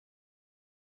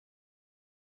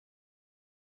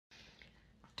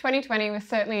2020 was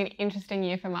certainly an interesting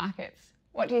year for markets.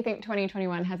 What do you think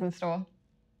 2021 has in store?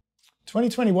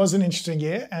 2020 was an interesting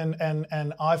year,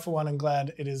 and I, for one, am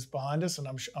glad it is behind us, and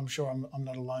I'm sure I'm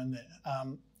not alone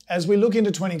there. As we look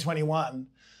into 2021,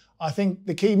 I think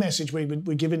the key message we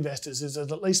give investors is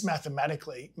that at least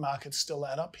mathematically, markets still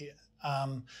add up here.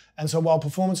 And so while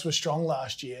performance was strong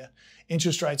last year,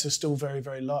 interest rates are still very,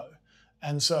 very low.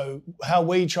 And so how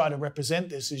we try to represent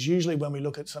this is usually when we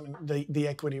look at the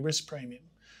equity risk premium.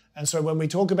 And so when we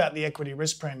talk about the equity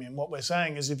risk premium, what we're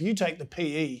saying is if you take the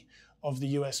PE of the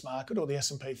US market or the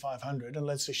S&P 500, and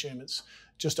let's assume it's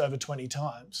just over 20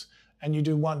 times, and you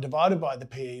do 1 divided by the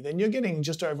PE, then you're getting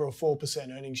just over a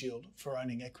 4% earnings yield for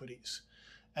owning equities.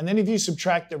 And then if you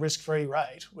subtract the risk-free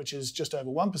rate, which is just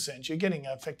over 1%, you're getting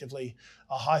effectively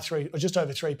a high 3 or just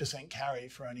over 3% carry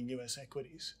for owning US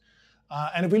equities.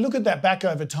 And if we look at that back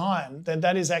over time, then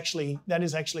that is actually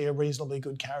a reasonably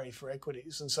good carry for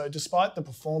equities. And so despite the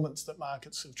performance that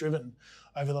markets have driven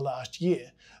over the last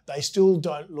year, they still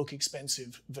don't look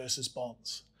expensive versus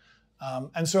bonds.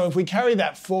 And so if we carry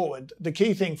that forward, the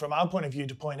key thing from our point of view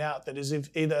to point out that is if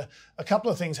either a couple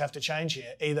of things have to change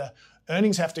here. Either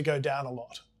earnings have to go down a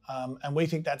lot, and we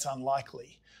think that's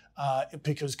unlikely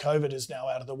because COVID is now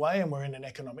out of the way and we're in an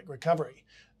economic recovery.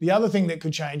 The other thing that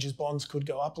could change is bonds could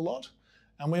go up a lot.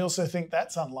 And we also think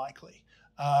that's unlikely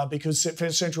because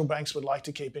central banks would like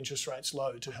to keep interest rates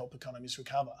low to help economies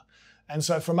recover. And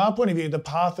so from our point of view, the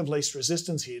path of least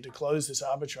resistance here to close this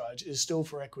arbitrage is still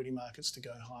for equity markets to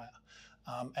go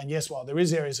higher. And yes, while there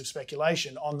is areas of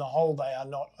speculation, on the whole, they are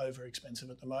not over expensive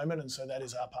at the moment. And so that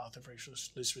is our path of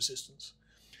least resistance.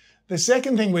 The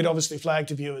second thing we'd obviously flag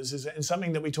to viewers is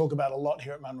something that we talk about a lot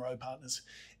here at Munro Partners,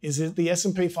 is that the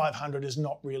S&P 500 is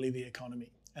not really the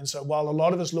economy. And so while a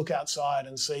lot of us look outside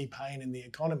and see pain in the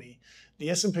economy, the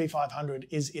S&P 500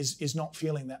 is not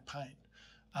feeling that pain.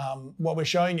 What we're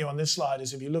showing you on this slide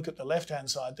is if you look at the left-hand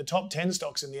side, the top 10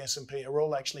 stocks in the S&P are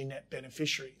all actually net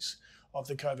beneficiaries of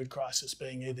the COVID crisis,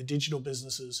 being either digital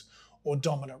businesses or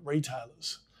dominant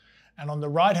retailers. And on the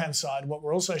right-hand side, what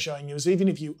we're also showing you is even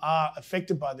if you are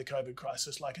affected by the COVID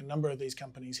crisis, like a number of these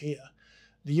companies here,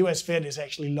 the US Fed has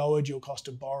actually lowered your cost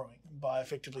of borrowing by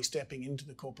effectively stepping into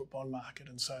the corporate bond market.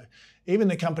 And so even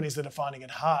the companies that are finding it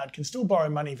hard can still borrow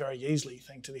money very easily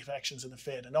thanks to the actions of the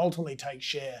Fed and ultimately take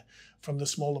share from the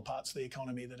smaller parts of the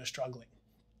economy that are struggling.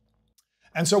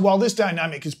 And so while this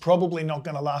dynamic is probably not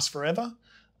going to last forever,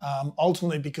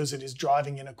 ultimately because it is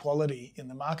driving inequality in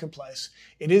the marketplace,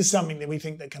 it is something that we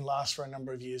think that can last for a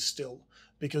number of years still.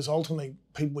 Because ultimately,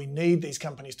 we need these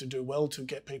companies to do well to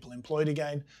get people employed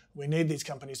again. We need these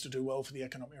companies to do well for the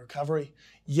economic recovery.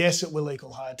 Yes, it will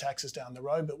equal higher taxes down the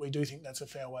road, but we do think that's a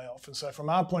fair way off. And so from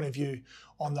our point of view,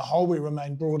 on the whole, we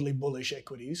remain broadly bullish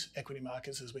equity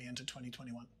markets as we enter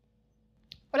 2021.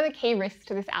 What are the key risks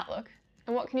to this outlook?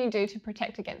 And what can you do to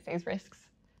protect against these risks?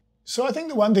 So I think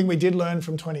the one thing we did learn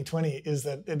from 2020 is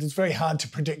that it is very hard to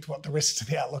predict what the risks to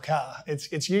the outlook are.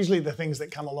 It's usually the things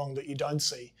that come along that you don't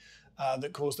see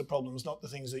that cause the problems, not the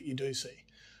things that you do see.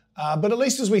 But at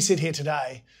least as we sit here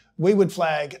today, we would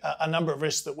flag a number of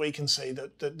risks that we can see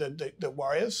that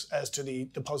worry us as to the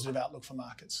positive outlook for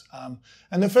markets.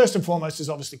 And the first and foremost is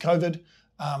obviously COVID.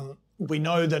 We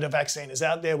know that a vaccine is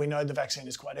out there. We know the vaccine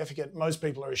is quite efficacious. Most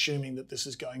people are assuming that this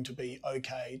is going to be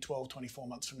okay 12, 24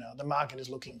 months from now. The market is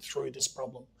looking through this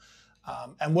problem.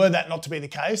 And were that not to be the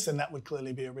case, then that would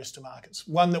clearly be a risk to markets.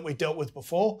 One that we dealt with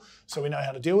before, so we know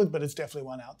how to deal with, but it's definitely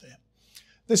one out there.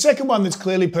 The second one that's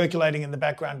clearly percolating in the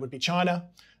background would be China.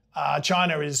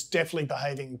 China is definitely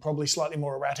behaving probably slightly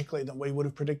more erratically than we would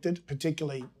have predicted,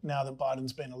 particularly now that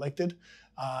Biden's been elected.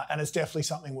 And it's definitely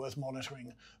something worth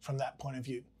monitoring from that point of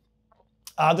view.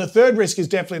 The third risk is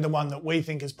definitely the one that we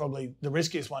think is probably the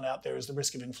riskiest one out there, is the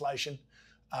risk of inflation.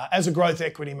 As a growth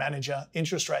equity manager,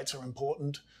 interest rates are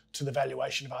important to the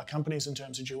valuation of our companies in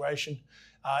terms of duration.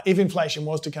 If inflation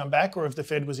was to come back, or if the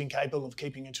Fed was incapable of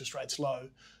keeping interest rates low,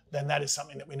 then that is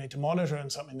something that we need to monitor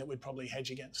and something that we'd probably hedge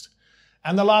against.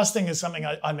 And the last thing is something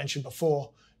I mentioned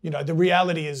before. The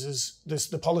reality is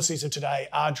the policies of today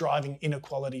are driving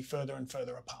inequality further and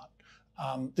further apart.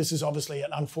 This is obviously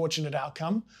an unfortunate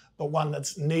outcome, but one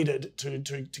that's needed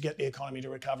to get the economy to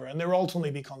recover. And there will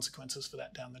ultimately be consequences for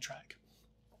that down the track.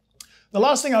 The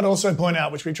last thing I'd also point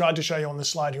out, which we tried to show you on this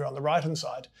slide here on the right-hand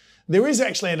side, there is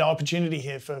actually an opportunity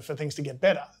here for things to get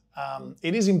better.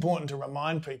 It is important to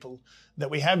remind people that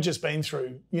we have just been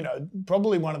through,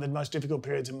 probably one of the most difficult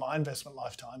periods in my investment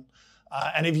lifetime.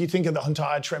 And if you think of the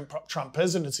entire Trump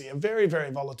presidency, a very,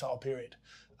 very volatile period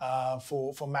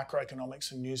for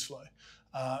macroeconomics and news flow.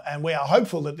 And we are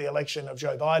hopeful that the election of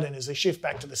Joe Biden is a shift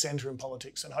back to the centre in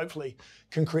politics and hopefully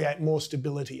can create more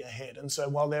stability ahead. And so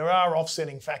while there are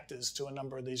offsetting factors to a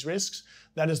number of these risks,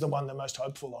 that is the one they're most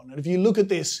hopeful on. And if you look at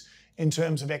this in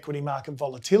terms of equity market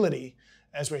volatility,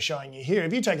 as we're showing you here,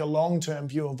 if you take a long-term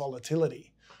view of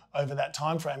volatility over that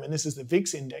time frame, and this is the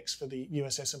VIX index for the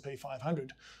US S&P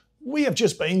 500, we have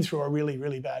just been through a really,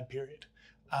 really bad period.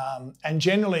 And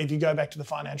generally, if you go back to the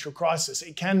financial crisis,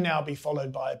 it can now be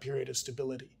followed by a period of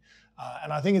stability.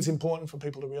 And I think it's important for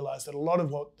people to realise that a lot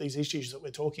of what these issues that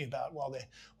we're talking about, while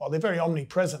they're very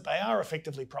omnipresent, they are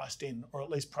effectively priced in, or at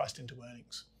least priced into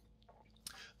earnings.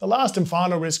 The last and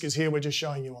final risk is here, we're just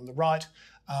showing you on the right,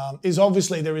 is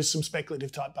obviously there is some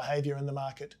speculative type behaviour in the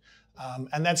market.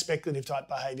 And that speculative type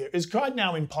behaviour is right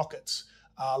now in pockets,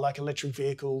 like electric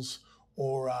vehicles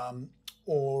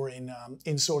or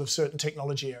in sort of certain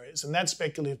technology areas. And that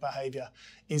speculative behaviour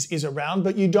is around,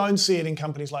 but you don't see it in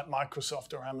companies like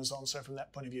Microsoft or Amazon, so from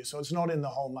that point of view. So it's not in the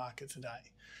whole market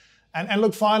today. And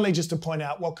look, finally, just to point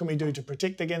out, what can we do to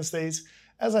protect against these?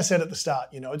 As I said at the start,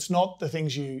 it's not the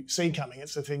things you see coming,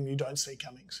 it's the thing you don't see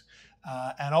comings.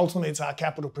 And ultimately, it's our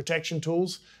capital protection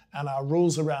tools and our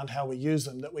rules around how we use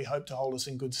them that we hope to hold us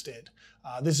in good stead.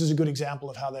 This is a good example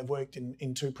of how they've worked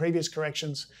in two previous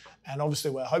corrections, and obviously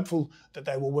we're hopeful that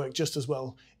they will work just as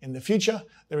well in the future.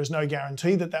 There is no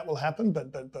guarantee that that will happen,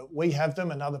 but we have them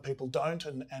and other people don't,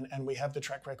 and we have the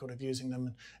track record of using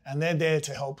them, and they're there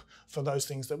to help for those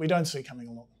things that we don't see coming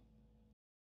along.